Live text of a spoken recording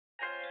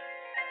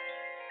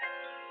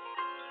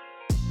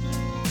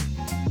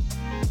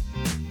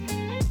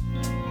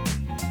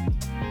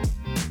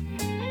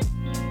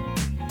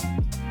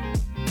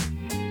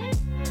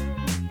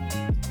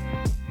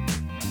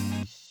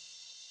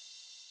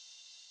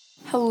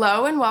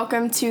Hello and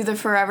welcome to the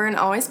Forever and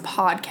Always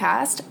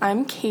podcast.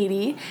 I'm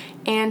Katie,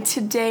 and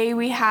today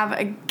we have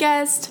a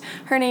guest.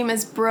 Her name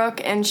is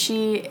Brooke, and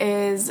she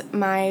is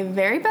my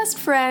very best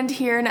friend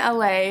here in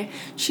LA.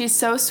 She's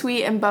so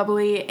sweet and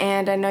bubbly,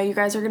 and I know you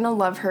guys are going to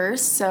love her.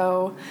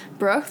 So,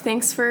 Brooke,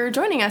 thanks for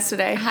joining us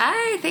today.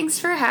 Hi, thanks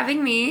for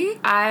having me.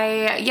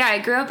 I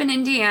grew up in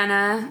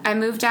Indiana. I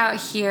moved out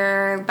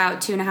here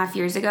about 2.5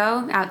 years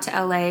ago, out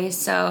to LA.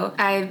 So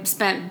I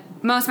spent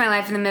most of my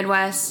life in the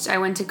Midwest. I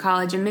went to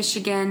college in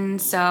Michigan,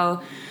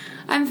 so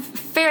I'm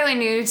fairly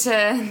new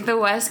to the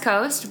West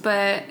Coast,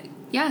 but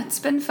yeah, it's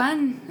been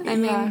fun. I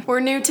mean,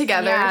 we're new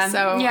together,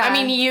 so yeah. I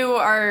mean, you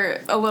are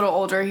a little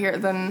older here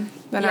than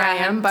I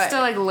am, but still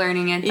like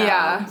learning it though.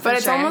 Yeah, but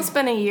it's almost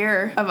been a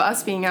year of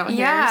us being out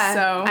here,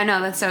 so I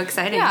know, that's so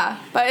exciting. Yeah,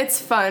 but it's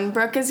fun.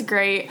 Brooke is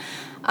great.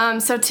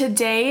 So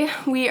today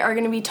we are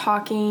going to be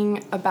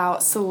talking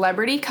about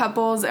celebrity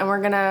couples, and we're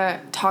going to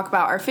talk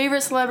about our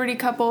favorite celebrity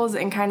couples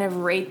and kind of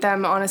rate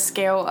them on a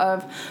scale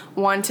of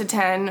 1 to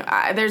 10.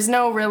 There's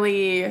no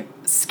really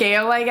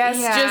scale, I guess,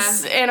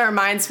 just in our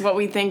minds what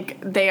we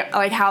think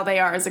how they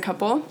are as a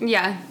couple.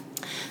 Yeah.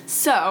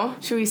 So,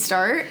 should we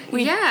start?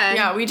 We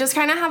just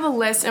kind of have a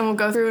list, and we'll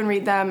go through and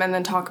read them and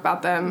then talk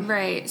about them.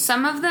 Right.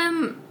 Some of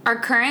them are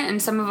current, and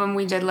some of them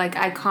we did like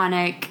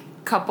iconic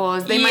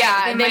couples. They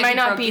might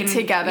not be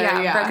together.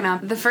 Yeah, broken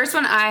up. The first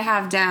one I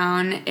have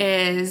down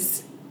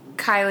is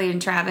Kylie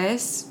and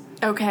Travis.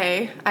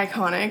 Okay,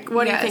 iconic.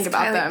 What do you think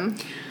about them?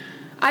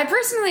 I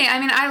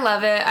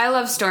love it. I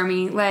love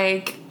Stormi.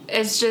 Like,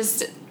 it's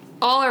just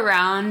all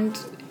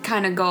around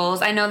kind of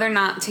goals. I know they're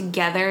not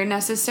together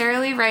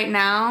necessarily right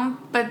now,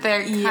 but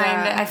they're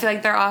kind of, I feel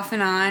like they're off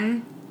and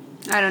on.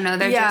 I don't know.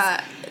 They're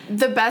just...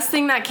 The best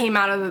thing that came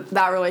out of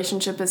that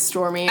relationship is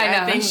Stormi. I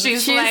know. think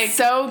she's like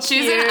so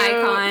cute. She's an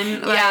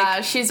icon.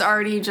 Like, she's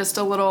already just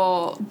a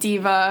little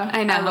diva.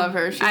 I know. I love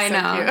her. She's so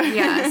cute.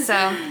 Yeah,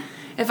 so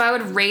if I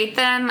would rate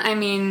them,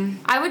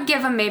 I would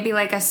give them maybe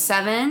like a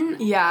 7.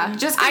 Yeah.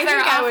 Just because they're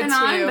off and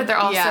on, but they're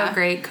also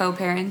great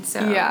co-parents.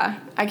 So. Yeah,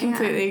 I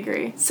completely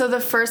agree. So the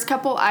first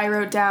couple I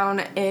wrote down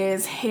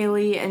is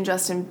Hailey and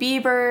Justin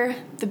Bieber.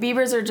 The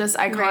Biebers are just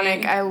iconic.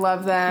 Right. I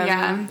love them.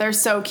 Yeah. They're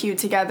so cute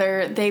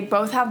together. They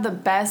both have the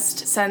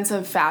best sense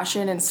of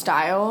fashion and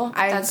style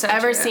I've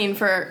ever seen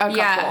for a couple.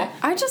 Yeah.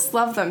 I just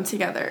love them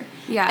together.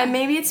 Yeah. And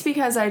maybe it's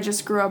because I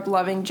just grew up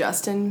loving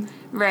Justin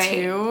too.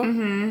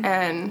 Mm-hmm.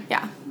 And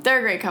they're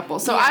a great couple.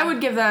 So I would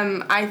give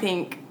them, I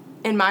think,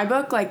 in my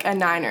book, like a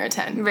 9 or a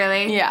 10.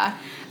 Really? Yeah.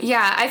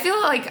 Yeah, I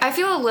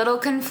feel a little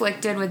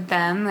conflicted with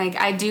them. Like,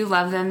 I do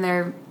love them.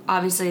 They're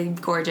obviously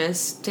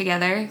gorgeous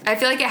together. I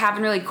feel like it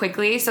happened really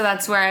quickly, so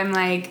that's where I'm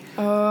like,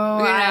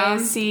 I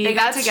see. They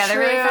got together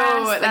really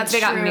fast. They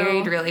got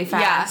married really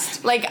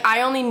fast. Yeah. Like,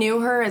 I only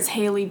knew her as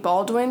Hailey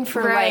Baldwin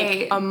for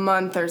like a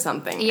month or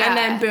something. Yeah. And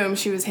then boom,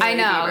 she was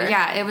Hailey Bieber.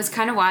 Yeah, it was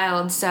kind of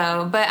wild.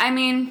 So, but I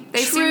mean,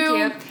 they seem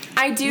cute.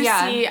 I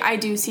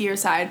do see your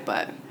side,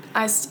 but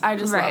I just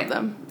love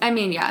them. I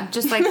mean,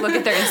 just like look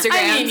at their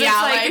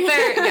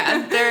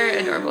Instagrams. They're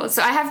adorable.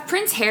 So I have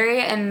Prince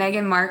Harry and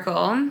Meghan Markle.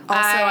 Also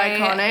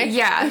iconic.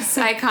 Yes,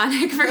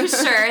 iconic for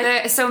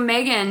sure. So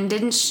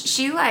Meghan,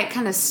 she like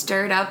kind of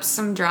stirred up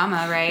some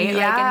drama, right?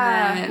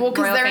 Yeah. Like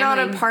because they're not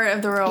a part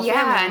of the royal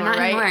family anymore,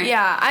 right? Anymore.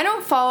 Yeah, I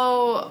don't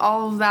follow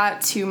all of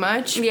that too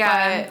much.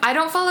 Yeah, but I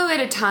don't follow it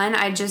a ton.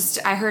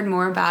 I heard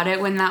more about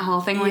it when that whole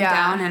thing went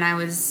down, and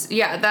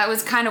that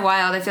was kind of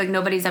wild. I feel like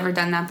nobody's ever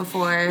done that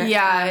before.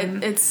 Yeah,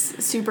 it's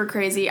super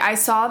crazy. I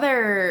saw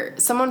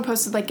someone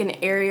posted like an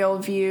aerial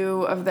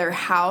view of their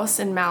house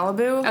in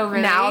Malibu. Oh,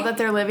 really? Now that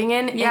they're living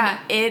in. Yeah.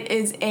 And it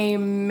is a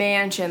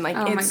mansion. Like,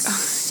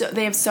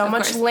 they have so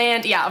much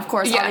land. Yeah, of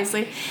course,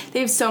 obviously.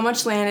 They have so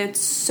much land. It's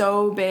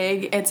so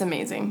big. It's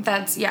amazing.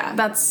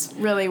 That's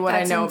really what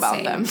I know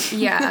about them.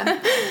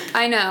 Yeah.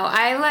 I know.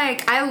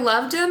 I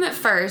loved them at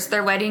first.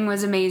 Their wedding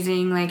was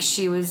amazing. Like,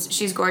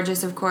 she's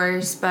gorgeous, of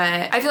course.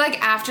 But I feel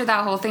like after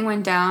that whole thing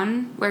went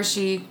down, where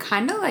she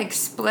kind of like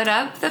split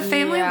up the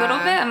family a little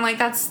bit. I'm like,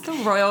 that's the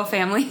royal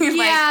family.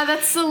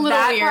 That's a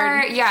little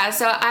weird. Part,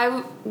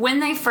 so when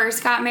they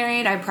first got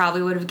married, I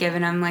probably would have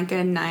given them like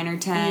a 9 or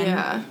 10.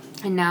 Yeah.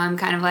 And now I'm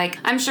kind of like,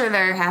 I'm sure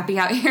they're happy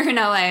out here in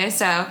LA,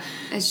 so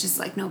it's just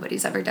like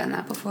nobody's ever done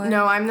that before.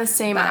 No, I'm the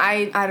same. But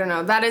I don't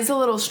know. That is a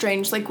little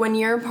strange. Like, when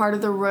you're part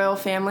of the royal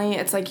family,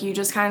 it's like you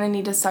just kind of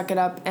need to suck it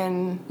up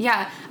and...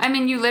 Yeah. I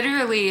mean, you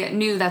literally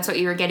knew that's what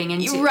you were getting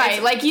into.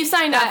 Right. Like, you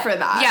signed up for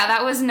that. Yeah,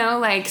 that was no,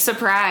 like,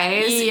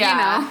 surprise, you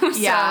know?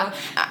 Yeah.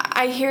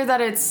 I hear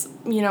that it's,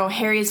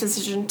 Harry's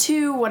decision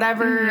too,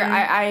 whatever. Mm-hmm.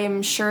 I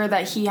am sure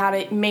that he had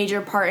a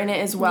major part in it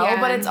as well,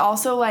 but it's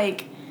also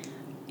like...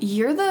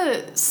 You're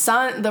the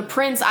son, the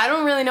prince. I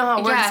don't really know how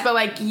it works, but,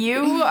 like, you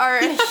are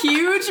a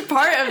huge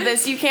part of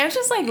this. You can't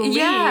just, like, leave.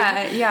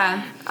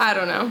 Yeah. I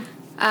don't know.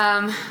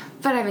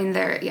 But, I mean,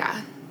 they're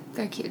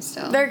cute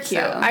still. They're cute. So.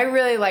 I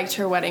really liked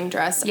her wedding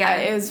dress. Yeah.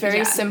 It was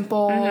very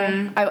simple.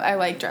 Mm-hmm. I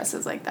like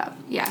dresses like that.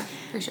 Yeah,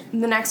 for sure.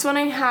 The next one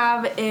I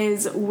have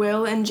is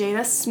Will and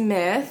Jada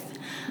Smith.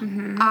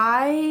 Mm-hmm.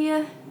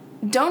 I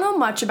don't know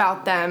much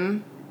about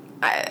them.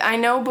 I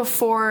know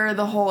before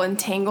the whole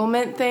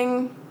entanglement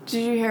thing,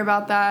 did you hear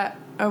about that?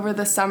 Over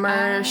the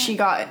summer, she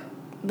got,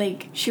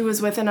 like, she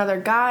was with another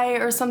guy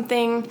or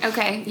something.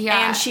 Okay,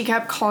 yeah. And she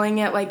kept calling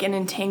it, like, an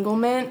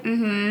entanglement.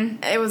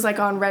 Mm-hmm. It was, like,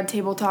 on Red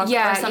Table Talk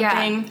or something.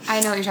 Yeah,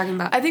 I know what you're talking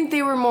about. I think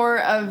they were more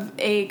of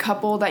a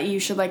couple that you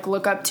should, like,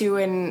 look up to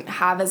and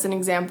have as an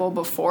example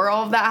before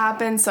all of that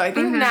happened. So I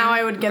think now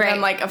I would give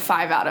them, like, a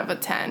 5 out of a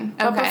 10.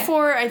 But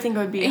before, I think it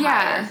would be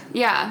higher.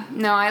 Yeah.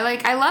 No,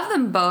 I love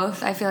them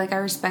both. I feel like I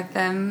respect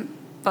them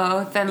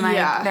both in,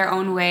 like, their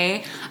own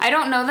way. I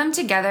don't know them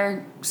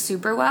together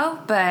super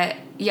well, but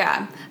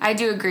yeah, I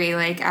do agree,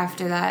 like,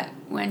 after that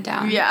went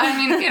down. Yeah. I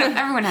mean, you know,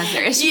 everyone has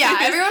their issues. Yeah,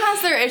 everyone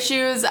has their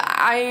issues.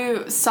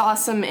 I saw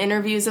some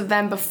interviews of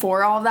them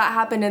before all that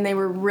happened, and they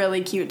were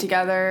really cute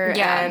together.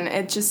 Yeah. And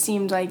it just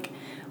seemed like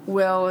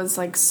Will is,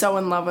 like, so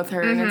in love with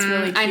her, and it's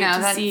really cute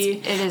to see.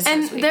 It is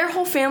and so sweet. Their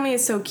whole family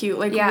is so cute.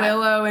 Like,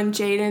 Willow and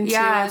Jaden, too.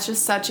 Yeah. It's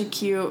just such a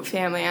cute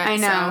family. I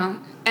know.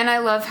 So. And I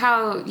love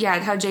how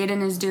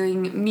Jaden is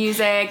doing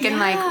music and,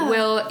 like,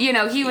 Will, you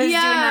know, he was doing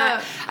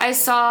that.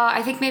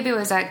 I think maybe it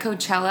was at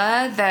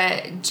Coachella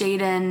that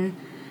Jaden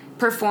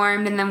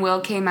performed and then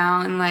Will came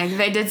out and, like,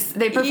 they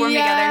performed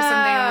together or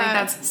something. Like,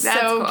 that's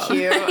so cool.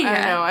 Cute.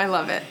 I know. I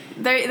love it.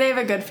 They have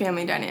a good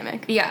family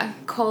dynamic. Yeah.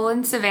 Cole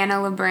and Savannah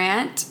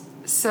LeBrant.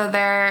 So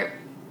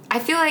I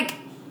feel like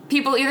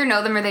people either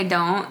know them or they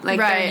don't. Like,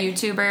 they're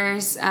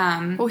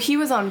YouTubers. Well, he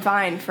was on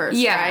Vine first,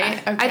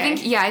 right?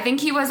 Okay. I think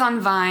he was on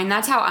Vine.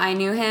 That's how I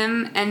knew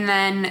him. And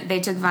then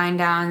they took Vine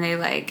down. They,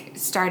 like,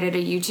 started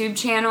a YouTube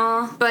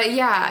channel. But,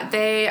 yeah,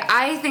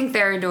 I think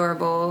they're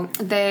adorable.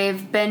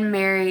 They've been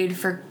married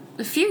for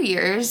a few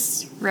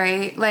years,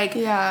 right? Like,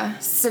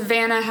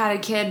 Savannah had a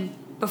kid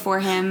before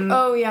him.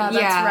 Oh, yeah,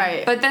 that's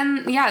right. But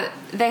then,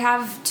 they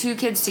have 2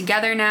 kids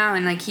together now,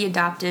 and, like, he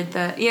adopted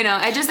you know,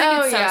 I just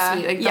think it's so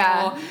sweet. Like, the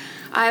whole...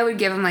 I would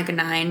give them, like, a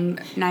 9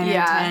 or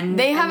 10.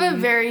 They have a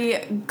very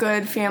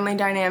good family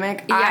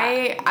dynamic.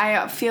 Yeah.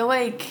 I feel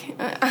like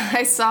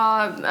I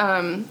saw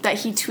that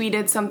he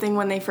tweeted something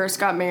when they first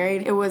got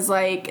married. It was,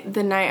 like,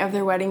 the night of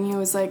their wedding. He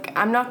was like,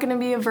 I'm not going to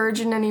be a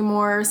virgin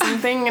anymore or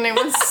something. And it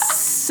was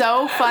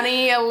so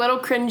funny, a little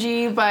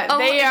cringy, but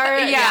they are...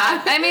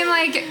 Yeah. I mean,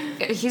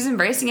 like, he's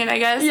embracing it, I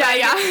guess. Yeah,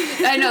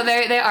 I know,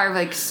 they are,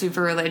 like,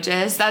 super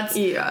religious. That's...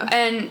 Yeah.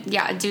 And,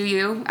 do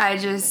you?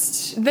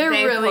 They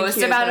really post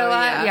cute, about though, it a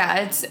lot. Yeah.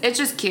 It's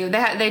just cute.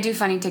 They do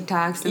funny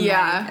TikToks.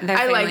 And their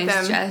I like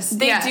them.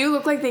 They do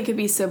look like they could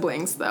be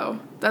siblings, though.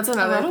 That's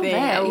another thing.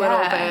 A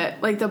little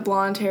bit. Like the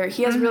blonde hair.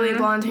 He has really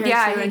blonde hair,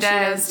 too, and she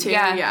does, too.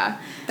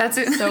 Yeah. That's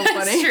so funny.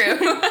 That's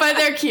true. But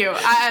they're cute.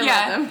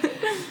 I love them.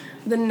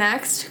 The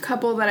next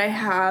couple that I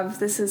have,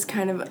 this is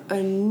kind of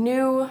a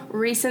new,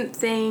 recent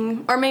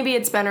thing, or maybe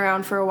it's been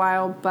around for a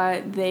while,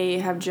 but they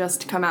have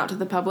just come out to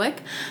the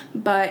public.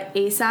 But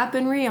ASAP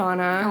and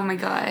Rihanna. Oh my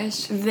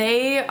gosh.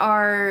 They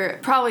are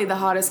probably the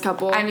hottest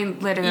couple. I mean,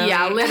 literally.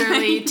 Yeah,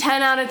 literally.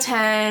 10 out of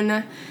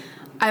 10.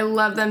 I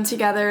love them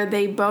together.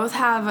 They both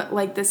have,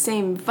 like, the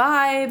same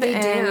vibe. They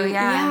do,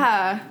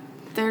 Yeah.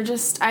 They're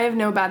just, I have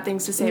no bad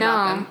things to say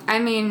about them. I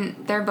mean,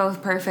 they're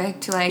both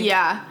perfect. Like,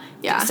 yeah.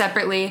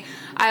 Separately.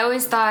 I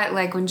always thought,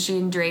 like, when she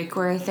and Drake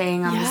were a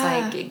thing, I was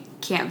like, it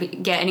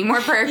can't get any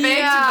more perfect. Yeah,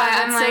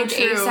 but I'm like, so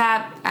true.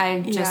 ASAP, I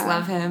just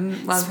love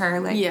him, love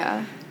her. Like,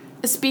 yeah.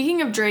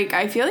 Speaking of Drake,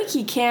 I feel like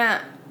he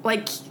can't,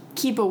 like,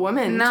 keep a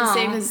woman to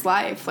save his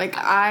life. Like,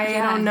 I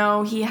don't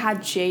know. He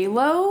had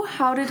J-Lo.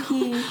 How did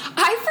he...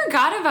 I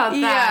forgot about that.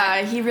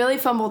 Yeah, he really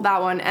fumbled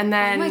that one. And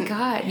then... Oh, my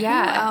God,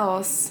 yeah. Who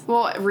else?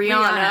 Well, Rihanna.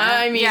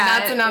 I mean,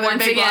 that's another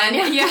big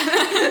one. Yeah.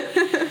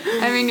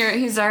 I mean,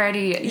 he's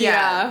already...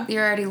 Yeah.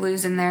 You're already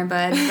losing there,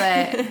 bud.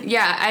 But,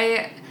 yeah,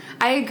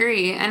 I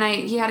agree. And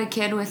he had a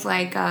kid with,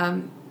 like...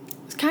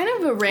 It's kind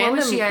of a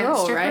random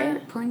girl,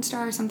 right? Porn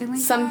star or something like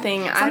that?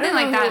 Something. I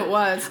don't know who it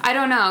was. I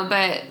don't know,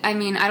 but, I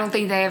mean, I don't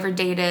think they ever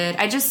dated.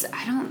 I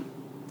don't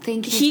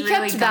think he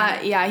kept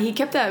that... Yeah, he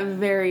kept that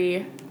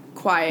very...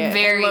 quiet,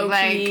 very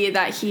low-key,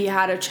 that he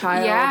had a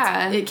child.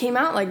 Yeah. It came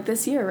out, like,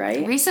 this year,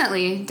 right?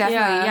 Recently,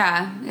 definitely,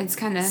 yeah. It's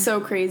kind of... So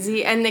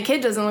crazy. And the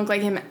kid doesn't look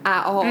like him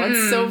at all.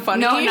 It's so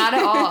funny. No, not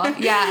at all.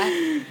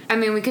 Yeah. I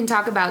mean, we can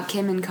talk about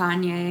Kim and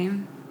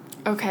Kanye.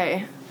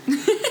 Okay.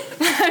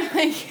 I'm,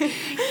 like,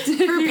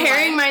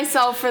 preparing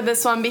myself for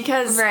this one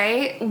because...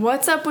 Right?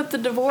 What's up with the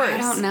divorce? I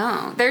don't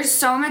know. There's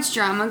so much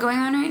drama going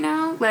on right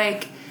now.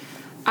 Like,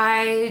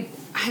 I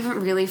haven't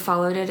really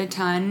followed it a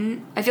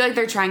ton. I feel like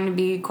they're trying to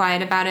be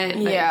quiet about it.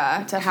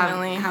 Yeah,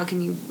 definitely. How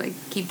can you, like,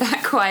 keep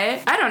that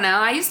quiet? I don't know.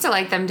 I used to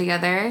like them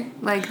together.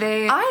 Like,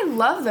 I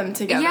love them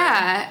together.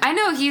 Yeah. I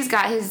know he's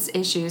got his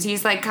issues.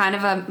 He's, like, kind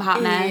of a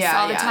hot mess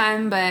all the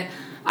time, but...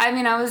 I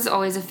mean, I was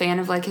always a fan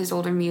of, like, his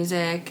older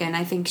music, and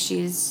I think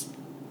she's,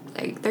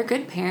 like, they're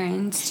good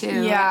parents,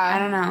 too. Yeah. I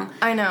don't know.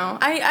 I know.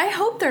 I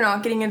hope they're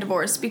not getting a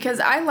divorce, because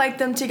I like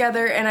them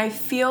together, and I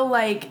feel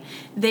like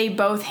they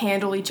both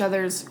handle each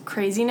other's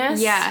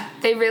craziness. Yeah,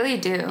 they really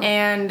do.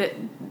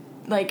 And,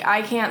 like,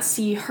 I can't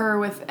see her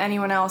with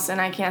anyone else,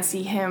 and I can't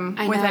see him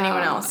with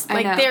anyone else.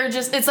 Like, they're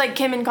just, it's like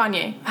Kim and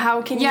Kanye.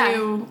 How can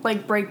you,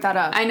 like, break that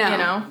up? I know. You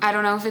know? I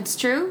don't know if it's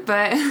true,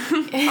 but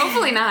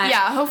hopefully not.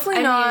 Yeah,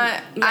 hopefully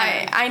not. Mean,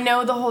 yeah. I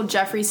know the whole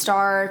Jeffree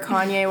Star,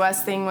 Kanye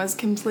West thing was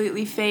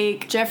completely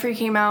fake. Jeffree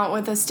came out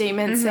with a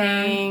statement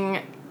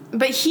saying...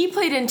 But he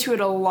played into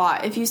it a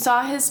lot. If you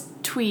saw his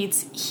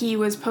tweets, he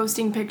was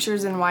posting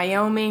pictures in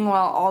Wyoming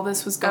while all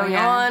this was going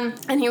on,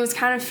 and he was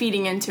kind of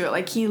feeding into it.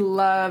 Like, he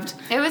loved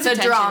the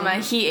drama.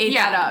 He ate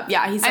that up.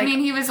 Yeah, he's like... I mean,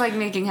 he was, like,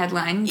 making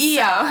headlines.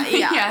 Yeah, so,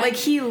 yeah. Like,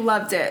 he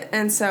loved it.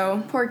 And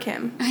so, poor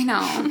Kim. I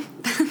know.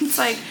 It's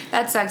like,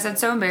 that sucks.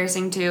 That's so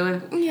embarrassing,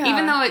 too. Yeah.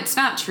 Even though it's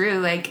not true,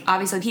 like,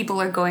 obviously people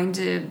are going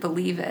to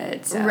believe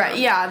it. So. Right,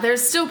 yeah.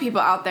 There's still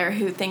people out there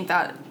who think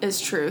that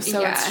is true.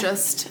 So it's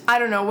just, I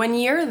don't know. When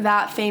you're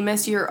that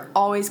famous, you're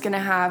always going to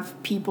have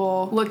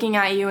people looking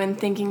at you and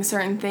thinking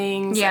certain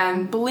things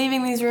and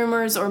believing these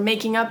rumors or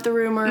making up the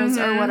rumors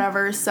or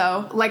whatever.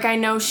 So, like, I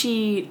know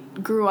she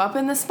grew up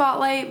in the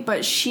spotlight,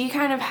 but she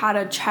kind of had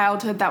a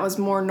childhood that was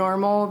more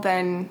normal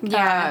than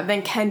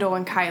Kendall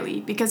and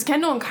Kylie. Because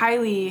Kendall and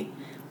Kylie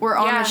were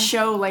on a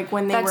show, like,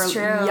 when they were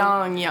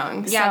young.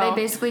 Yeah, they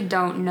basically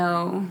don't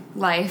know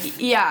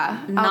life.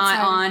 Yeah. Not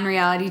on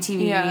reality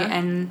TV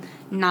and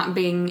not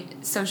being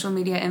social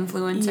media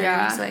influencers.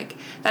 Yeah. Like,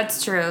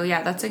 that's true.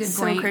 Yeah, that's a good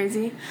point. So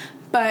crazy.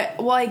 But,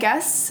 well, I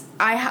guess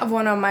I have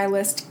one on my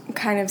list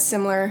kind of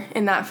similar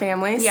in that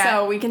family,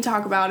 so we can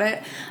talk about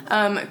it.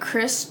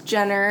 Kris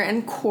Jenner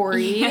and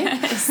Corey.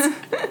 Yes.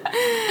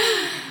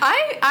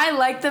 I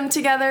like them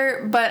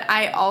together, but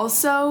I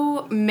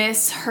also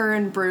miss her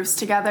and Bruce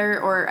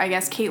together, or I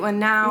guess Caitlyn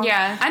now.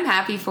 Yeah, I'm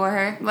happy for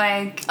her.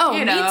 Like,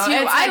 me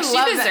too.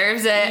 She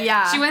deserves it.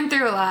 Yeah. She went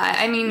through a lot.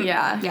 I mean,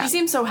 she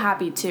seems so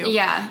happy too.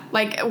 Yeah.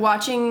 Like,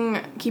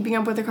 watching Keeping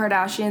Up with the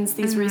Kardashians,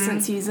 these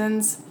recent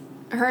seasons,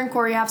 her and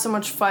Corey have so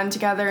much fun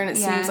together, and it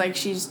seems like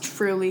she's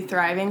truly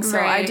thriving. So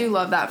I do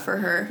love that for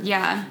her.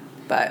 Yeah.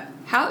 But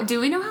do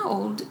we know how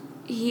old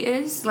he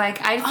is?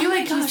 Like, I feel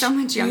like he's so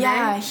much younger.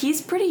 Yeah,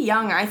 he's pretty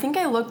young. I think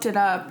I looked it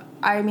up.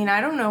 I mean,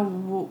 I don't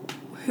know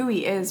who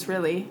he is,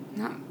 really.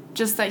 No.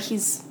 Just that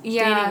he's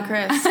dating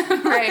Kris.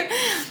 Right.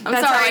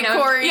 I'm sorry,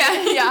 Corey.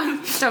 Yeah.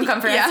 Don't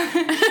come for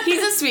us.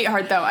 He's a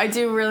sweetheart, though. I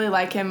do really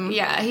like him.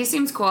 Yeah, he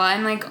seems cool,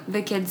 and, like,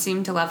 the kids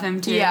seem to love him,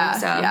 too. Yeah,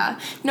 so. yeah.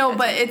 No,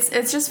 but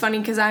it's just funny,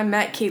 because I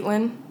met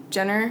Caitlyn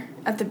Jenner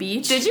at the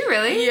beach. Did you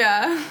really?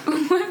 Yeah.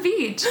 What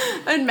beach?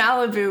 In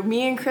Malibu.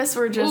 Me and Kris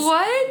were just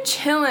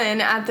chilling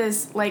at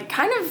this, like,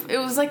 kind of, it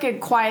was like a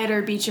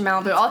quieter beach in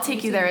Malibu. I'll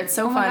take you there. It's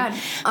so fun.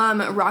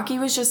 Rocky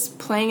was just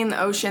playing in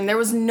the ocean. There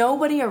was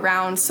nobody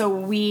around, so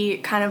we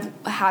kind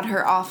of had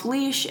her off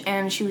leash,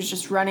 and she was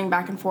just running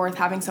back and forth,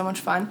 having so much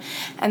fun.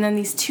 And then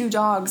these two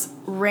dogs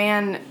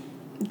ran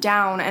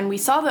down, and we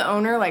saw the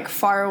owner, like,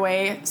 far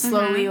away,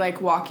 slowly like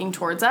walking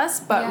towards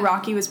us, but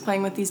Rocky was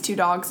playing with these two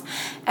dogs,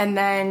 and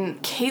then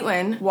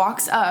Caitlyn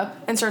walks up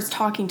and starts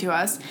talking to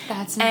us.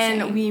 That's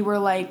insane. And we were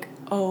like,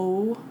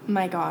 oh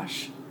my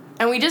gosh.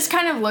 And we just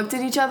kind of looked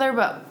at each other,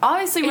 but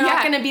obviously we're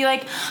not gonna be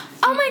like,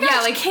 oh my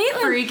gosh, like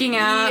Caitlyn, freaking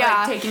out,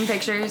 like taking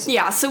pictures.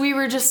 Yeah, so we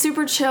were just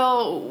super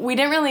chill. We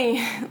didn't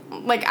really,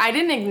 like, I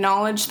didn't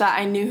acknowledge that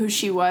I knew who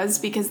she was,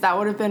 because that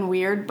would have been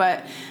weird,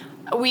 but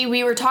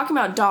we were talking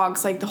about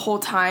dogs, like, the whole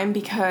time,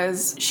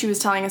 because she was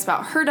telling us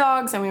about her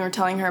dogs, and we were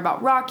telling her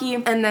about Rocky,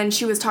 and then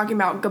she was talking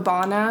about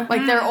Gabbana,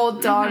 like, their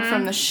old dog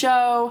from the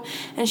show,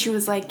 and she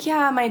was like,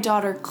 yeah, my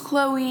daughter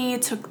Chloe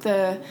took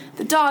the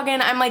dog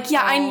in. I'm like,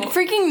 yeah, I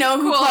freaking know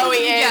who Chloe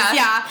is.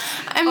 Yeah.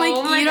 I'm like,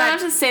 you don't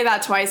have to say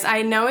that twice.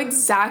 I know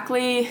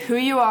exactly who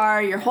you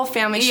are, your whole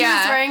family. She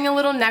was wearing a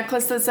little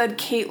necklace that said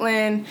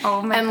Caitlyn,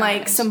 and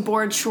like some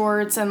board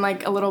shorts and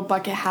like a little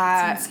bucket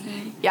hat.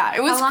 Yeah,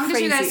 it was crazy. How long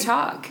did you guys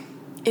talk?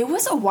 It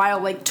was a while,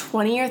 like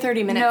 20 or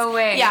 30 minutes. No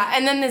way. Yeah,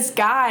 and then this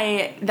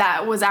guy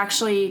that was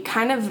actually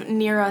kind of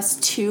near us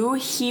too,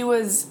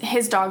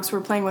 his dogs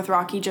were playing with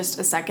Rocky just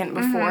a second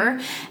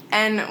before,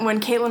 and when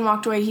Caitlyn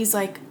walked away, he's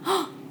like,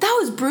 oh, that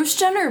was Bruce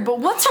Jenner, but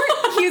what's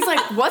her, he was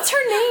like, what's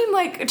her name?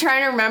 Like,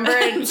 trying to remember,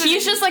 and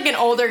he's just like an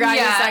older guy.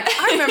 He's like,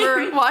 I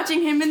remember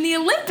watching him in the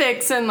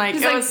Olympics, and like,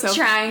 he's it like was so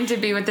trying to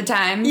be with the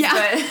times,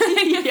 but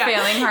failing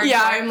hardcore.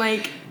 Yeah, I'm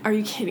like, are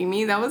you kidding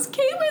me? That was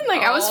Caitlyn.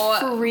 Like, I was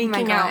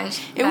freaking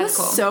out. It was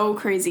so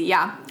crazy.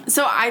 Yeah.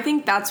 So I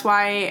think that's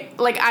why,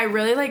 like, I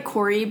really like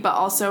Corey, but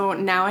also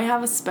now I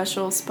have a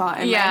special spot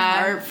in my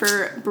heart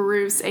for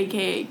Bruce,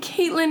 aka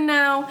Caitlyn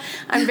now.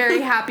 I'm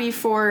very happy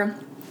for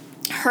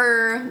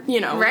her,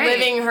 you know,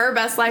 living her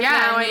best life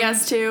now, I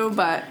guess, too,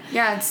 but...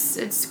 Yeah,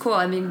 it's cool.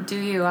 I mean, do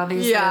you,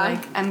 obviously. Yeah.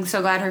 Like, I'm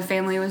so glad her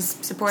family was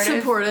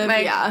supportive.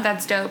 Like,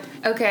 that's dope.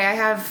 Okay, I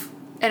have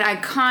an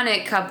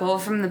iconic couple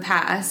from the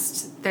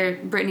past. They're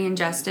Brittany and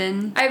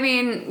Justin. I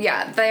mean,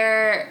 yeah,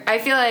 I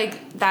feel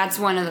like that's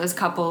one of those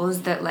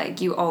couples that, like,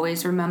 you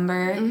always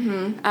remember.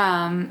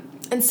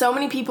 And so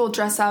many people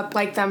dress up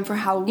like them for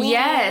Halloween.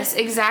 Yes,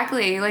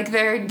 exactly. Like,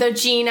 they're... The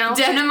jean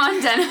outfit. Denim on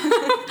denim.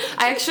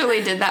 I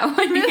actually did that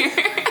one year.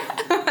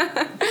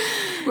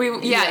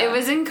 It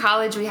was in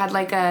college. We had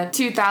like a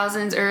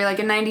 2000s or like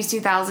a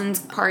 90s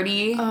 2000s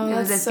party. Oh, it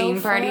was a so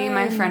theme party. fun.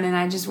 My friend and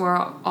I just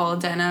wore all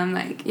denim.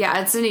 Like,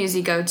 yeah, it's an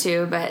easy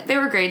go-to, but they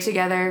were great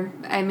together.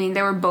 I mean,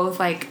 they were both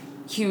like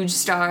huge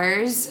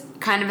stars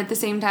kind of at the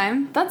same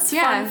time. That's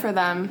fun for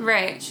them.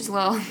 Right. She's a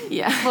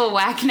little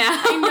whack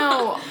now. I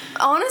know.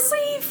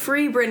 Honestly,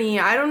 free Britney.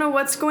 I don't know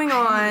what's going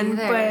on,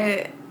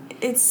 but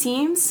it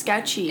seems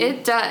sketchy.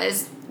 It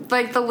does.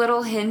 Like the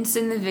little hints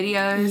in the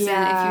videos, and if you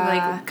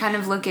like kind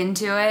of look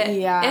into it,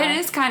 it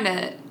is kind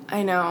of.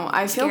 I know.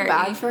 I feel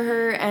bad for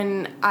her,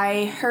 and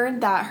I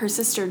heard that her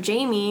sister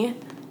Jamie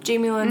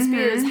Lynn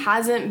Spears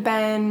hasn't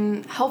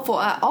been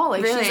helpful at all.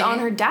 Like, she's on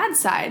her dad's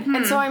side.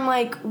 And so I'm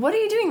like, what are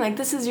you doing? Like,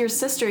 this is your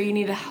sister. You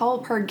need to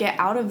help her get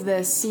out of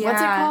this. Yeah.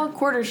 What's it called?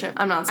 Quartership.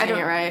 I'm not saying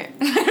it right.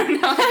 I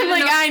don't know.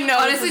 I know.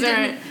 Honestly,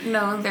 didn't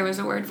know there was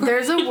a word for it.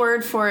 There's a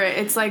word for it.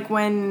 It's like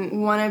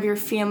when one of your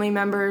family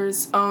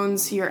members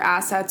owns your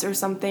assets or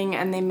something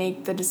and they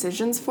make the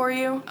decisions for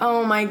you.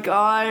 Oh my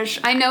gosh.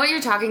 I know what you're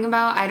talking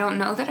about. I don't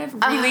know that I've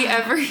really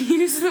ever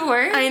used the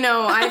word. I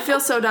know. I feel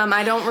so dumb.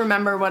 I don't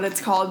remember what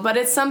it's called, but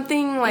it's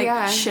something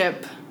like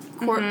ship.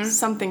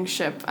 Something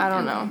ship. I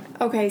don't know.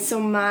 Okay, so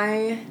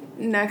my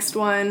next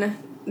one,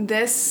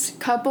 this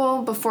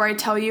couple, before I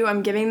tell you,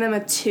 I'm giving them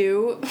a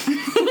 2.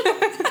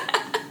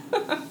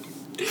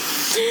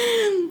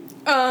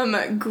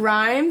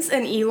 Grimes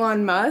and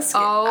Elon Musk.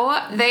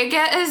 Oh, they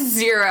get a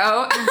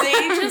 0.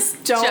 They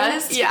just don't.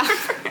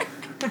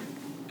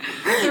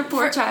 Their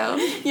poor child.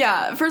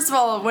 Yeah, first of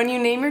all, when you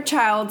name your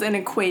child an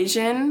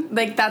equation,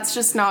 like, that's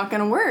just not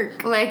gonna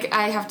work. Like,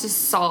 I have to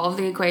solve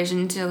the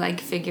equation to, like,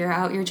 figure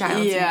out your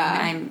child's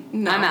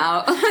name. I'm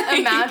out.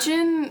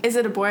 Imagine, is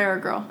it a boy or a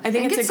girl? I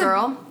think it's a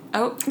girl.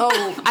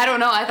 Oh, I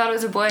don't know. I thought it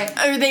was a boy.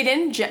 Or they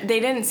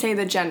didn't say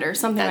the gender,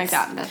 something like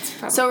that. That's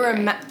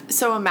probably right.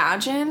 So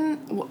imagine,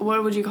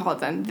 what would you call it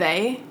then?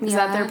 They? Is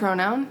that their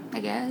pronoun? I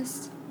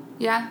guess.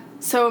 Yeah.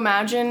 So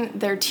imagine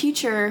their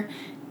teacher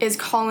is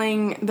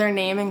calling their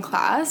name in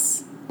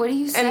class. What do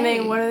you say?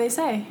 And what do they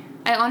say?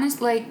 I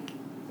honestly,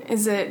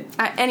 is it...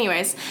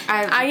 anyways,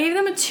 I gave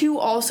them a 2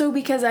 also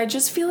because I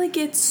just feel like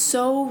it's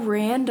so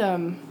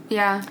random.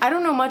 Yeah. I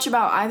don't know much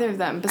about either of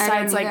them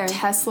besides, like,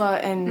 Tesla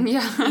and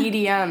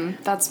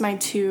EDM. That's my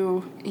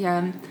 2...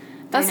 Yeah.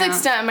 That's the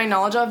extent of my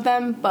knowledge of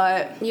them,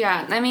 but...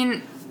 Yeah, I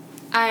mean...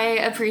 I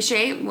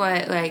appreciate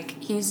what, like,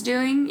 he's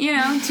doing, you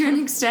know, to an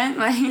extent,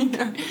 like,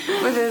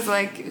 with his,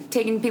 like,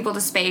 taking people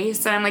to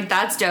space, and I'm like,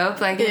 that's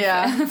dope, like,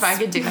 if I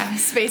could do that.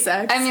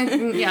 SpaceX. I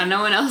mean, no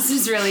one else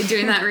is really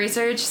doing that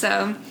research,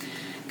 so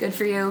good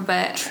for you,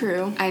 but...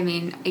 True. I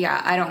mean,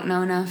 I don't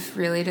know enough,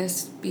 really, to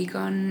speak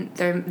on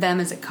them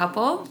as a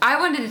couple. I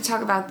wanted to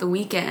talk about The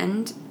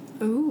Weeknd.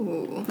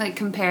 Ooh. Like,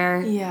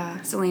 compare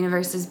Selena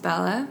versus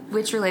Bella.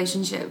 Which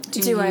relationship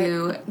did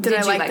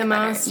I like the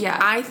most? Yeah.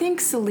 I think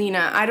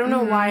Selena. I don't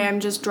know why I'm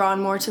just drawn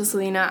more to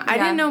Selena. I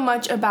didn't know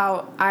much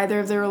about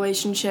either of their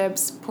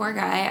relationships. Poor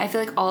guy. I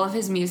feel like all of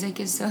his music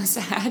is so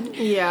sad.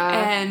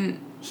 Yeah. And...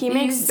 He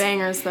makes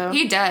bangers, though.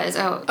 He does.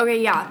 Oh.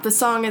 Okay, yeah. The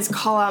song is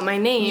Call Out My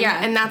Name. Yeah.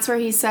 And that's where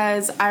he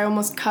says, I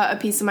almost cut a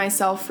piece of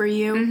myself for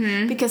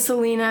you. Because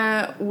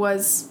Selena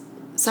was...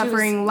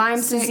 suffering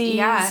Lyme's disease,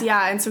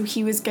 and so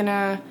he was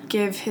gonna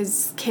give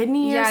his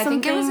kidney or something.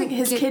 I think it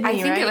was his kidney, I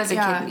think it was a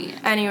kidney.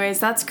 Anyways,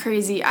 that's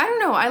crazy. I don't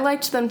know. I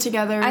liked them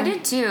together. I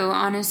did too,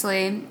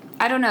 honestly.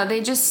 I don't know.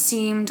 They just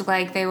seemed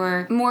like they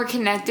were more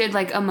connected,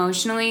 like,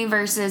 emotionally,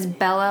 versus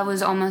Bella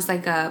was almost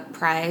like a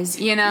prize,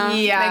 you know?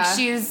 Yeah. Like,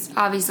 she's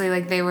obviously,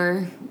 like, they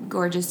were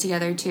gorgeous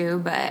together too,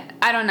 but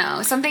I don't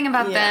know. Something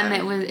about them,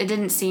 it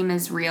didn't seem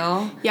as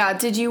real. Yeah,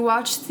 did you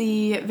watch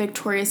the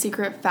Victoria's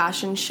Secret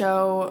fashion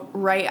show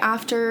right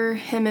after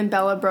him and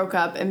Bella broke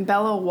up, and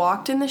Bella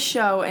walked in the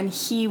show and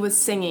he was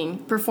singing,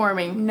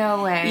 performing?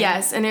 No way.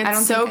 Yes, and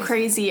it's so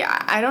crazy.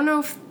 I don't know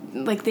if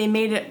like they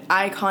made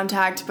eye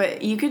contact,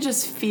 but you could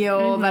just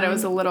feel that it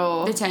was a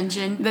little the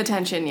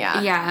tension,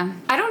 yeah.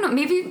 I don't know,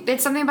 maybe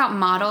it's something about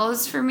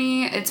models for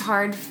me. It's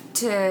hard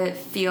to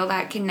feel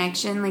that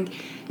connection. Like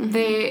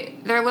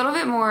they're a little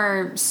bit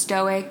more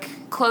stoic,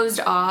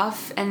 closed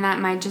off, and that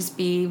might just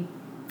be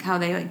how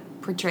they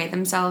like portray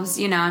themselves.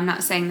 You know, I'm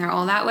not saying they're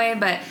all that way,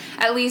 but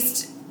at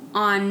least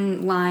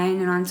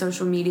online and on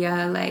social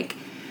media, like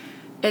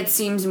it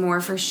seems more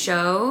for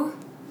show.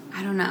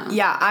 I don't know.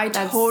 Yeah, I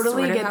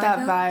totally get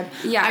that vibe.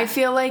 Yeah. I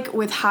feel like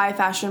with high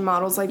fashion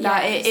models like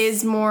that, it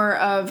is more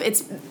of,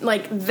 it's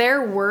like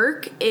their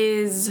work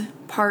is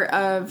part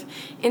of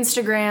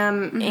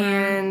Instagram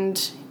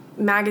and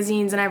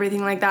magazines and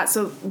everything like that.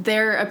 So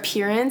their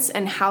appearance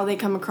and how they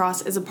come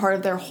across is a part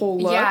of their whole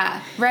look.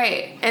 Yeah,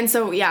 right. And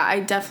so, yeah,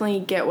 I definitely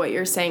get what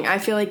you're saying. I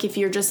feel like if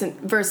you're just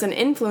versus an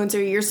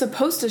influencer, you're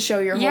supposed to show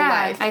your whole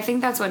life. Yeah, I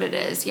think that's what it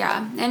is,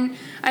 yeah. And,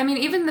 I mean,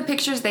 even the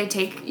pictures they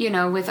take, you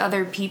know, with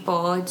other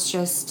people,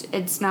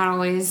 it's not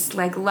always,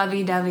 like,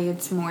 lovey-dovey.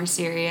 It's more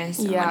serious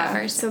and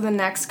whatever. So the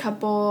next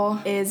couple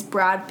is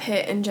Brad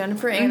Pitt and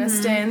Jennifer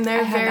Aniston.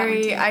 They're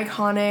very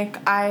iconic.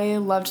 I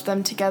loved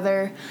them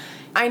together.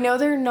 I know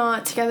they're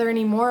not together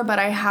anymore, but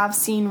I have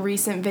seen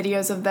recent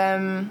videos of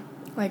them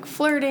like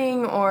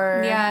flirting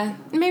or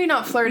maybe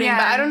not flirting, but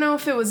I don't know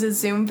if it was a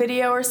Zoom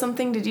video or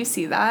something. Did you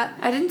see that?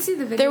 I didn't see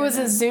the video. There was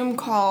a Zoom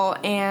call,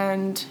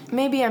 and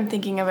maybe I'm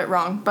thinking of it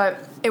wrong,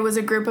 but it was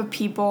a group of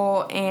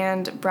people,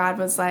 and Brad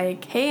was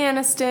like, "Hey,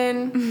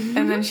 Aniston,"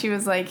 and then she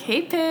was like,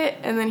 "Hey, Pitt,"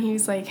 and then he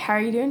was like, "How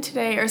are you doing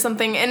today?" or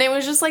something, and it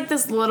was just like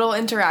this little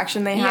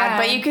interaction they had,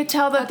 but you could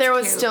tell that there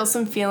was still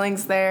some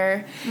feelings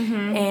there,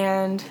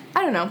 and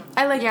I don't know,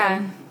 I like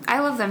them. I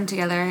love them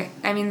together.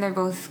 I mean, they're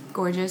both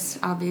gorgeous,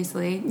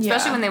 obviously.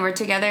 Especially when they were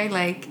together,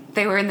 like,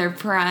 they were in their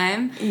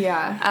prime.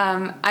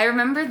 Yeah. I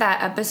remember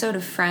that episode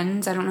of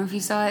Friends, I don't know if you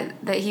saw it,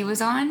 that he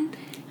was on.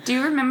 Do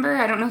you remember?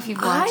 I don't know if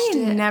you've watched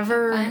it. I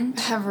never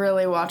have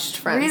really watched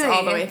Friends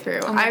all the way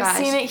through. Oh I've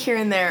seen it here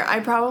and there. I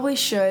probably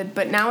should,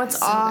 but now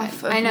it's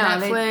off of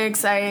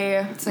Netflix.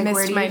 I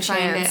missed my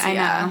chance. I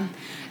know.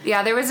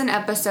 Yeah, there was an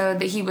episode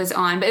that he was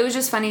on, but it was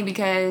just funny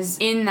because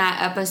in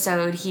that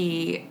episode,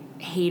 he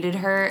hated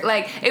her.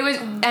 Like, it was,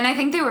 and I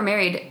think they were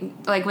married,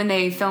 like, when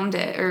they filmed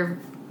it or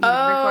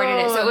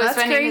recorded it. So it was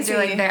funny because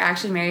they're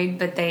actually married,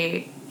 but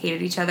they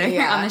hated each other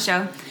on the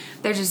show.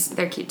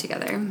 They're cute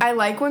together. I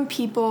like when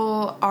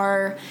people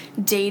are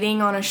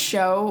dating on a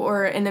show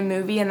or in a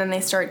movie and then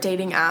they start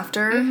dating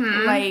after.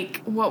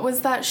 Like, what was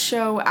that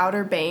show,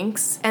 Outer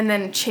Banks? And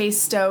then Chase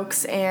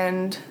Stokes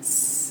and,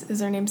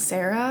 is her name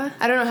Sarah?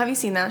 I don't know. Have you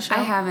seen that show?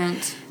 I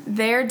haven't.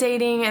 They're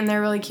dating and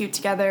they're really cute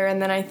together,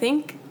 and then I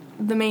think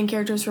the main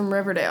character's from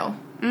Riverdale.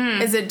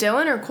 Is it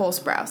Dylan or Cole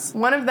Sprouse?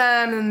 One of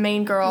them and the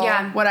main girl.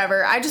 Yeah.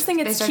 Whatever. I just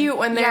think it's cute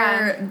when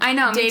they're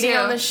dating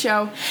on the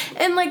show.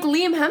 And like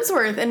Liam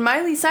Hemsworth and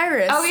Miley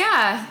Cyrus. Oh,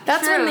 yeah.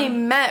 That's when they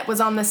met, was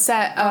on the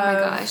set of... Oh,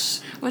 my gosh.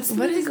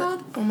 What is it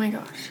called? Oh, my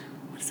gosh.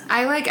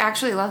 I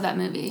actually love that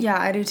movie. Yeah,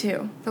 I do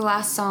too. The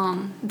Last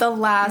Song. The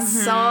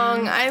Last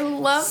Song. I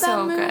love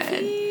that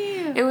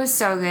movie. Good. It was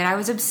so good. I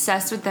was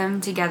obsessed with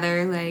them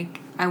together. Like,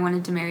 I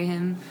wanted to marry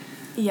him.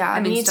 Yeah, I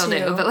mean, me still too.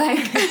 do, but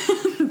like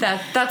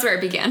that's where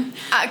it began.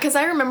 Because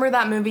I remember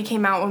that movie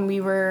came out when we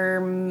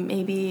were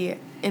maybe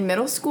in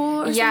middle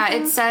school or something. Yeah,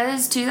 it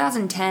says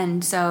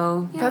 2010,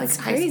 so that's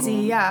like crazy.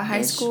 Yeah,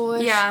 high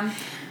school-ish. Yeah.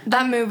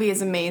 That movie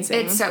is amazing.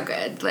 It's so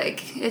good.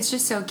 Like, it's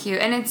just so cute.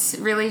 And it's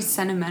really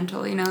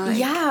sentimental, you know? Like,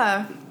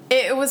 yeah.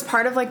 It was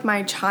part of, like,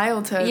 my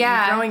childhood.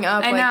 Yeah. Growing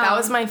up. I like, know. that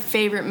was my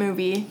favorite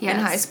movie in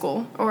high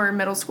school or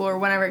middle school or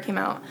whenever it came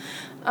out.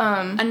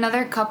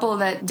 Another couple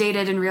that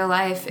dated in real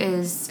life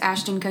is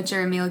Ashton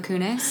Kutcher and Mila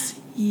Kunis.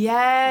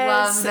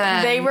 Yes. Love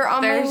them. They were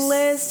on my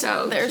list.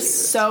 So they're cute.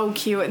 so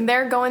cute. And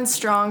they're going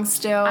strong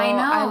still. I know.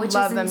 I which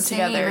love is them insane.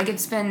 together. Like,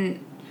 it's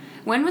been...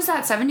 When was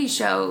that 70s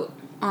show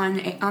on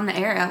the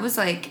air? That was,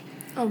 like...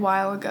 A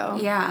while ago.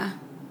 Yeah.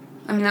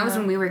 I mean, that was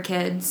when we were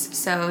kids,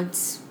 so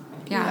it's...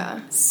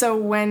 Yeah. So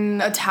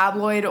when a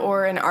tabloid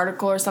or an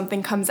article or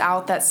something comes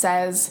out that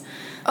says,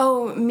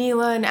 oh,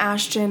 Mila and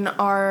Ashton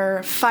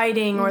are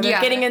fighting or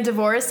they're getting a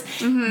divorce,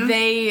 it'll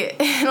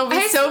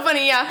be so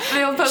funny,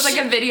 They'll post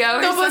like a video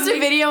or They'll something. post a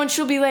video and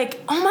she'll be like,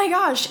 oh my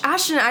gosh,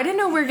 Ashton, I didn't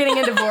know we were getting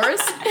a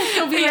divorce.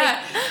 He'll be like,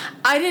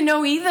 I didn't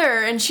know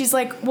either. And she's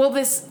like, well,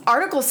 this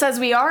article says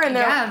we are. And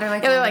they're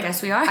like, I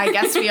guess we are. I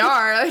guess we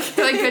are.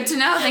 They're like, good to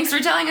know. Thanks for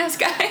telling us,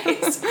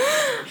 guys.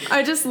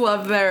 I just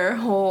love their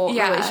whole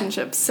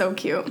relationship. So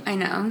cute. I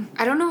know.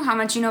 I don't know how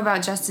much you know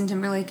about Justin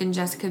Timberlake and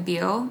Jessica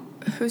Biel.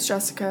 Who's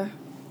Jessica?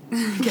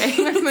 Okay,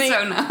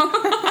 so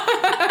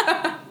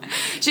no.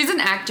 She's an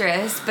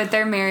actress, but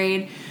they're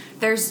married.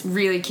 They're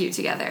really cute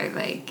together.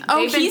 Like,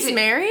 he's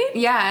married?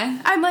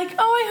 Yeah. I'm like,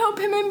 I hope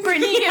him and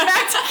Brittany get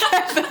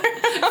back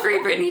together.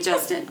 Free Brittany,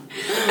 Justin.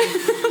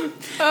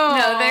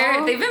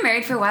 No, they've been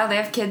married for a while. They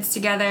have kids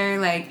together.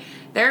 Like,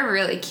 they're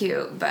really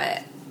cute.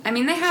 But I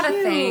mean, they had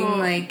a thing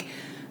like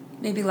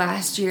maybe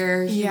last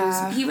year.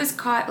 He was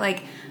caught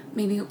like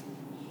maybe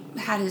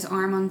had his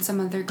arm on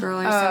some other girl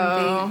or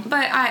something.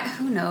 But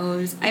who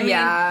knows? I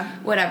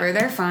mean, whatever.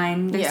 They're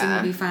fine. They seem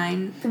to be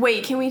fine.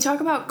 Wait, can we talk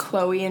about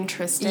Chloe and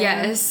Tristan?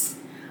 Yes.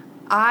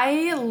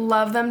 I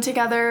love them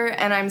together,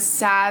 and I'm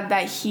sad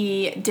that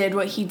he did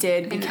what he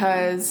did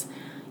because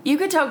you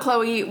could tell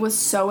Chloe was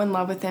so in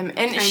love with him,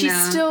 and she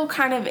still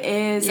kind of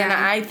is, and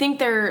I think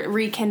they're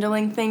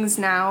rekindling things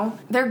now.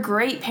 They're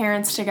great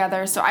parents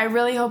together, so I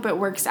really hope it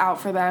works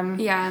out for them.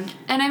 Yeah.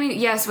 And I mean,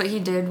 yes, what he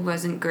did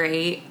wasn't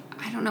great.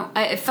 I don't know.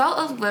 It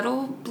felt a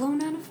little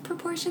blown out of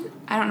proportion.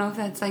 I don't know if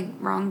that's, like,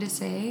 wrong to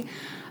say.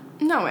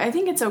 No, I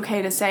think it's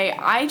okay to say.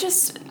 I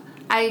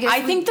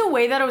think the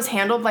way that it was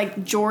handled,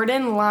 like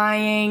Jordan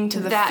lying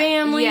to the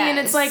family, and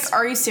it's like,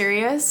 are you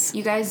serious?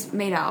 You guys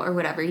made out or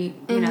whatever. You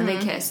know, they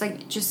kissed.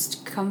 Like,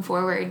 just come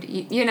forward.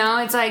 You know,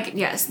 it's like,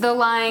 yes, the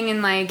lying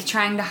and, like,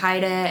 trying to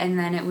hide it, and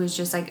then it was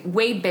just, like,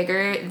 way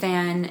bigger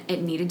than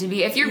it needed to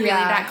be. If you're really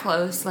that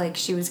close, like,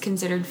 she was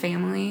considered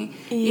family.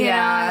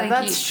 Yeah,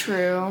 that's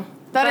true.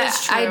 That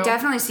is true. I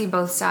definitely see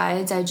both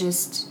sides.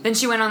 Then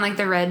she went on, like,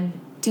 the red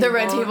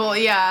table,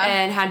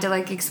 and had to,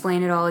 like,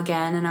 explain it all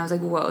again, and I was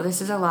like, whoa,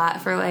 this is a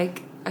lot for,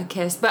 like, a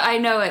kiss. But I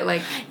know it,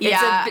 like,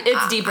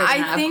 it's deeper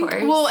than that, of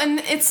course. Well, and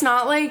it's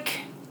not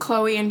like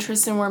Chloe and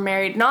Tristan were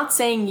married, not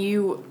saying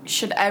you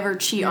should ever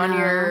cheat on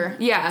your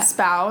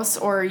spouse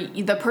or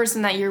the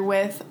person that you're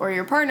with or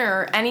your partner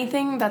or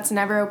anything. That's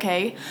never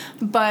okay.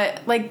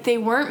 But, like, they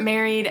weren't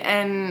married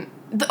and...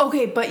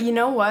 Okay, but you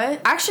know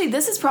what? Actually,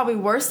 this is probably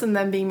worse than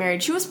them being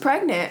married. She was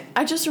pregnant.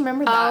 I just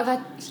remembered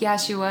that. Yeah,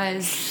 she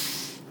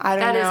was. I don't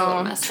know. That is a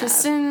little messed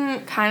Tristan,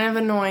 up. kind of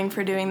annoying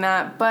for doing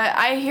that. But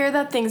I hear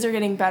that things are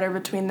getting better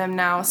between them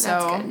now, so...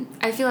 That's good.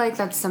 I feel like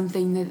that's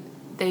something that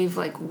they've,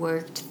 like,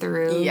 worked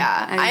through.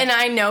 Yeah. And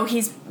I know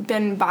he's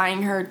been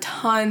buying her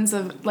tons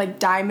of, like,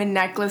 diamond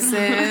necklaces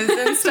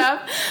and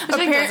stuff. Which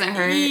doesn't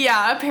hurt.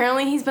 Yeah,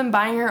 apparently he's been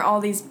buying her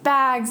all these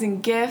bags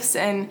and gifts,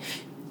 and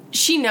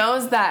she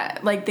knows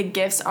that, like, the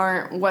gifts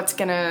aren't what's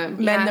gonna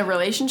mend the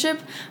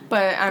relationship,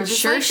 but I'm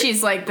sure, like,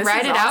 she's like, this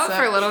ride is it awesome. out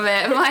for a little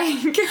bit. I'm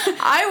like...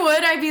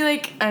 I'd be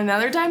like,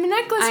 another diamond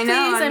necklace, please.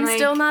 I'm like,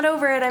 still not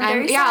over it. I'm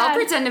very sad. Yeah, I'll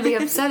pretend to be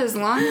upset as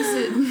long as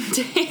it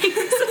takes.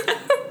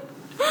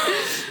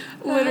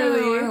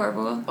 Literally.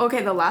 Horrible.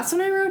 Okay, the last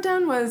one I wrote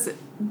down was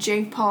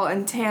Jake Paul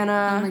and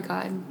Tana. Oh my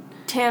god.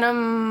 Tana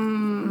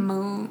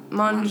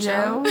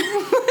Mongeau.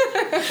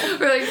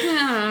 We're like,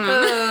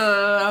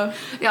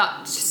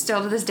 yeah,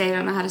 still to this day I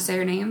don't know how to say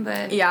her name,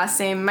 but... Yeah,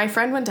 same. My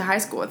friend went to high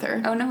school with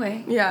her. Oh, no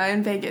way. Yeah,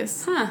 in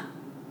Vegas. Huh.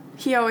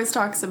 He always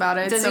talks about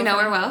it. Does he know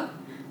her well?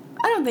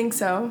 I don't think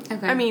so.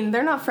 Okay. I mean,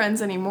 they're not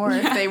friends anymore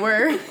if they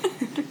were.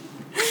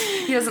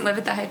 He doesn't live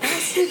at the Hype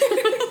House.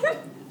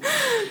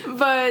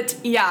 But,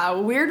 yeah,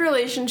 weird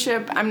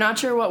relationship. I'm not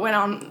sure what went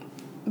on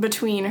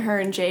between her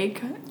and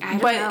Jake. I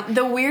don't know.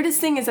 The weirdest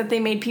thing is that they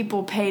made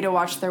people pay to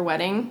watch their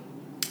wedding.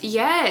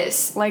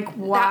 Yes. Like,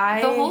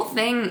 why? The whole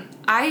thing,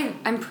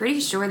 I'm pretty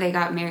sure they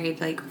got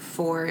married, like,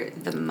 for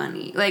the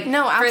money. Like,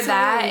 no, absolutely. For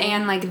that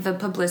and, like, the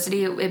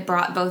publicity it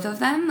brought both of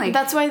them. Like,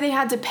 that's why they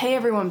had to pay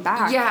everyone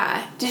back.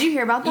 Yeah. Did you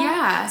hear about that?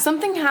 Yeah.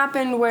 Something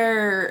happened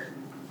where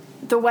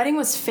the wedding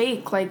was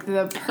fake. Like,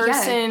 the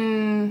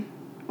person... Yeah.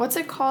 What's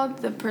it called?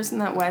 The person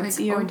that weds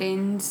you?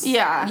 Ordains.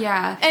 Yeah.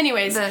 Yeah.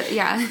 Anyways.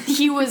 Yeah.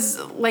 He was,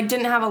 like,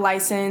 didn't have a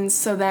license,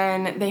 so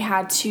then they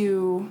had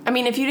to... I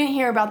mean, if you didn't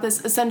hear about this,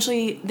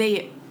 essentially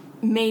they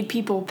made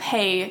people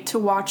pay to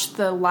watch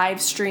the live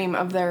stream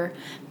of their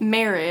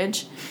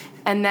marriage,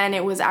 and then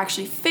it was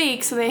actually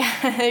fake, so they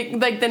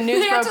had, like, the news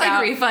broke out. They had to,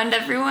 like, refund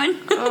everyone.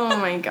 Oh,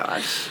 my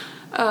gosh.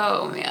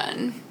 Oh,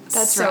 man.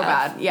 That's so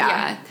rough. bad.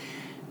 Yeah.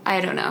 I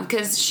don't know,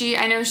 because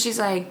I know she's,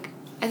 like...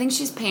 I think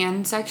she's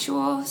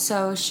pansexual,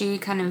 so she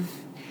kind of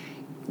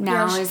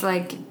now is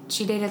like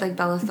she dated like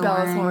Bella Thorne.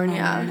 Bella Thorne,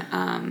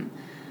 yeah.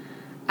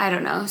 I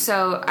don't know.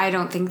 So I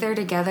don't think they're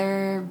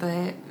together,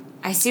 but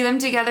I see them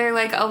together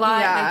like a lot.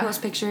 Yeah. They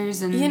post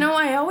pictures and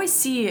I always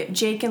see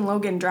Jake and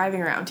Logan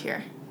driving around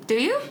here. Do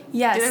you?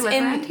 Yes. Do they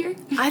live around here?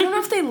 I don't know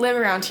if they live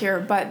around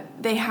here, but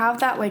they have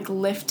that like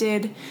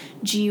lifted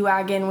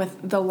G-Wagon with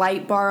the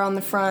light bar on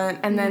the front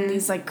and then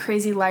these like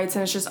crazy lights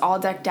and it's just all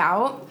decked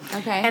out.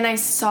 Okay. And I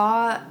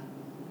saw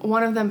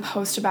one of them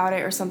post about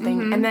it or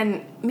something, and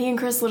then me and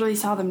Chris literally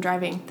saw them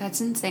driving. That's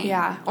insane.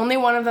 Yeah. Only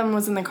one of them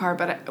was in the car,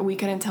 but we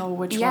couldn't tell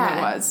which one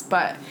it was.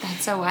 But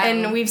that's so wild.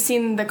 And we've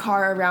seen the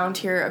car around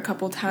here a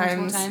couple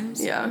times.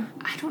 Yeah.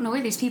 I don't know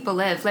where these people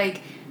live.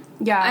 Like,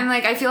 yeah. I'm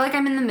like, I feel like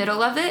I'm in the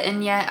middle of it,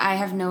 and yet I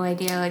have no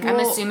idea. Like, I'm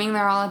assuming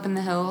they're all up in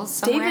the hills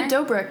somewhere. David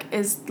Dobrik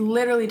is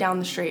literally down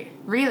the street.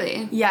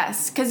 Really?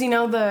 Yes. Because,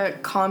 the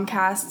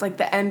Comcast, like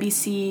the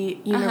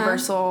NBC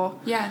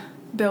Universal... Yeah.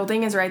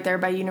 building is right there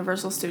by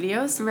Universal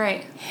Studios.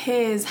 Right.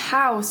 His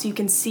house, you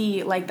can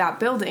see, like, that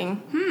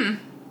building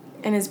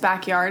in his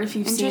backyard if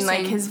you've seen,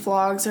 like, his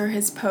vlogs or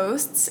his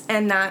posts.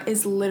 And that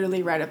is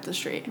literally right up the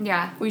street.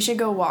 Yeah. We should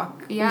go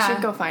walk. Yeah. We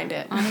should go find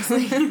it.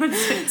 Honestly.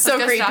 So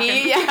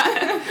creepy.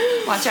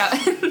 Yeah. Watch out.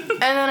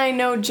 And then I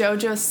know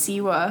JoJo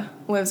Siwa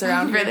lives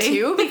around here,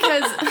 too,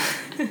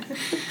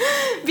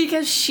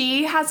 because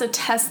she has a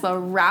Tesla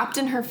wrapped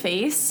in her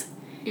face.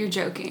 You're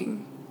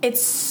joking. It's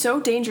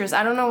so dangerous.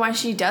 I don't know why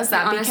she does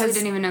that. I honestly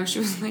didn't even know she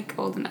was, like,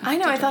 old enough. I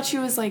know. I thought she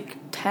was, like,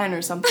 10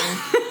 or something.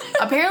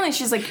 Apparently,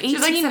 she's, like,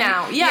 18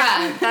 now.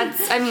 Yeah.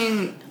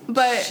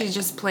 But she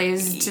just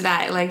plays to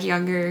that, like,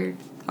 younger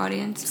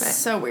audience. But.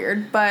 So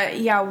weird.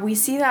 But, yeah, we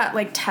see that,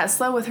 like,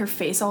 Tesla with her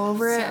face all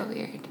over it. So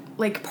weird.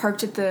 Like,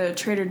 parked at the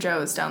Trader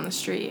Joe's down the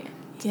street.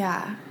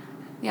 Yeah.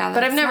 Yeah,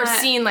 but I've never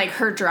seen, like,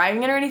 her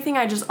driving it or anything.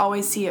 I just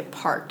always see it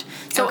parked.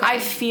 So I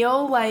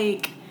feel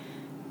like...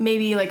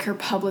 maybe, like, her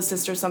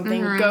publicist or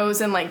something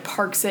goes and, like,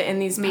 parks it in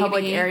these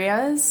public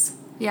areas.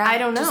 Yeah. I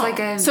don't know. Just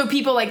like so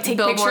people, like, take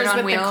pictures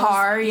with the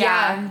car.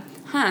 Yeah.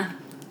 Huh.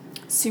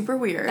 Super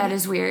weird. That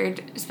is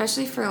weird.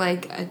 Especially for,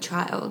 like, a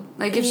child.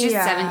 Like, if she's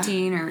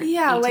 17 or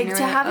 18 like, or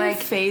to have her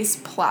face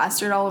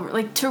plastered all over.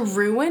 Like, to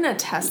ruin a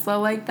Tesla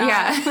like that.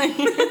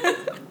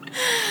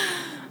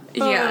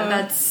 Yeah. Yeah,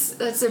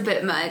 that's a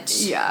bit much.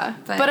 Yeah.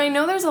 But I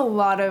know there's a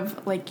lot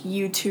of, like,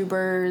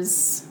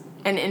 YouTubers...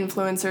 and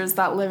influencers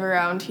that live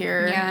around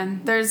here. Yeah.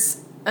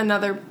 There's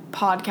another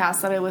podcast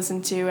that I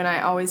listen to, and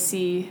I always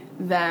see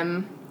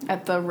them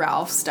at the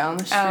Ralphs down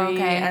the street. Oh,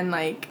 okay. And,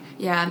 like...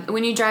 Yeah,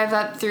 when you drive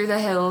up through the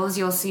hills,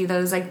 you'll see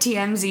those like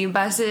TMZ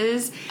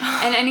buses,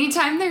 and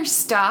anytime they're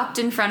stopped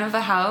in front of a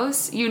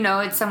house, you know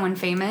it's someone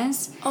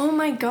famous. Oh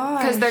my god!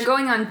 Because they're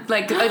going on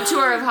like a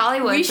tour of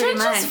Hollywood. We should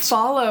just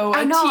follow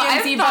a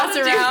TMZ bus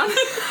around.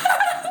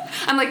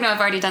 I'm like, no, I've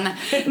already done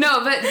that.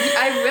 No, but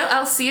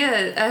I'll see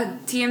a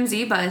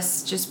TMZ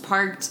bus just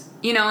parked.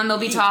 You know, and they'll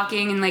be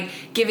talking and, like,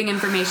 giving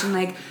information,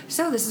 like,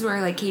 so this is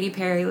where, like, Katy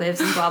Perry lives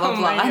and blah, blah,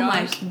 blah. I'm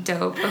like,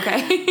 dope,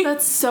 okay?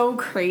 That's so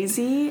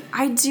crazy.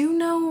 I do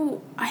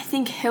know, I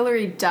think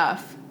Hillary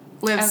Duff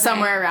lives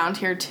somewhere around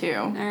here, too.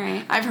 All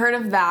right. I've heard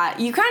of that.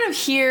 You kind of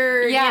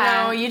hear, you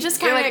know, you just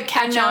kind of like,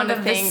 catch on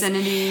to things.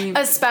 Vicinity.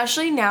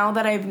 Especially now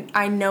that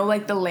I know,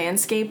 like, the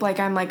landscape. Like,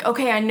 I'm like,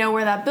 okay, I know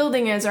where that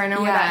building is, or I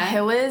know where that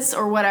hill is,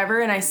 or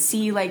whatever, and I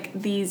see, like,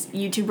 these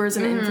YouTubers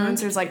and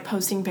influencers, like,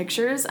 posting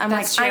pictures. I'm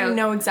That's like, true. I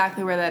know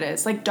exactly where that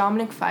is. Like,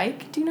 Dominic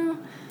Fike, do you know?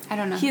 I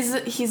don't know. He's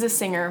a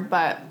singer,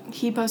 but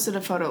he posted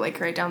a photo, like,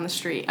 right down the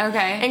street.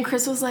 Okay. And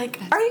Chris was like,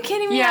 are you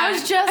kidding me? Yeah. I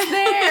was just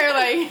there.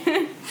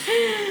 Like...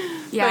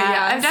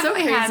 Yeah, I've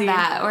definitely had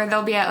that. Or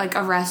they'll be at, like,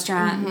 a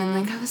restaurant, and I'm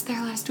like, I was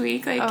there last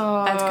week. Like,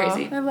 that's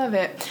crazy. I love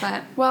it.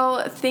 But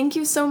well, thank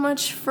you so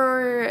much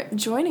for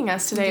joining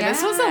us today. Yeah.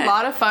 This was a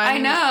lot of fun. I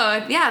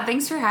know. Yeah,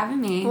 thanks for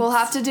having me. We'll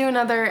have to do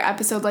another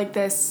episode like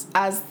this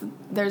as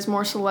there's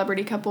more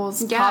celebrity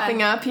couples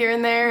popping up here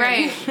and there.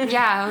 Right.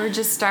 Yeah, or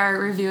just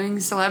start reviewing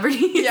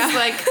celebrities,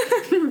 like,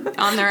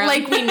 on their own.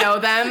 Like we know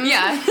them.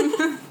 Yeah.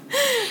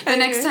 The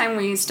next time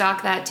we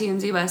stalk that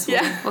TMZ bus,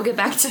 we'll get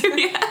back to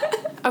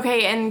it.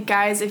 Okay, and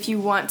guys, if you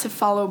want to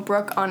follow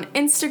Brooke on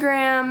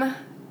Instagram,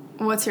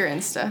 what's your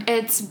Insta?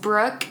 It's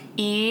Brooke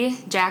E.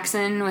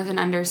 Jackson with an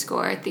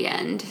underscore at the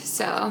end.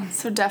 So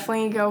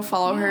definitely go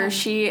follow her.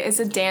 She is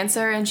a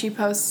dancer, and she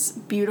posts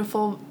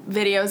beautiful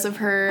videos of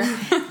her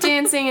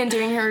dancing and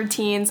doing her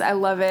routines. I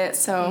love it.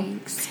 So,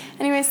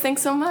 anyways,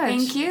 thanks so much.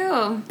 Thank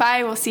you.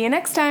 Bye. We'll see you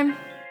next time.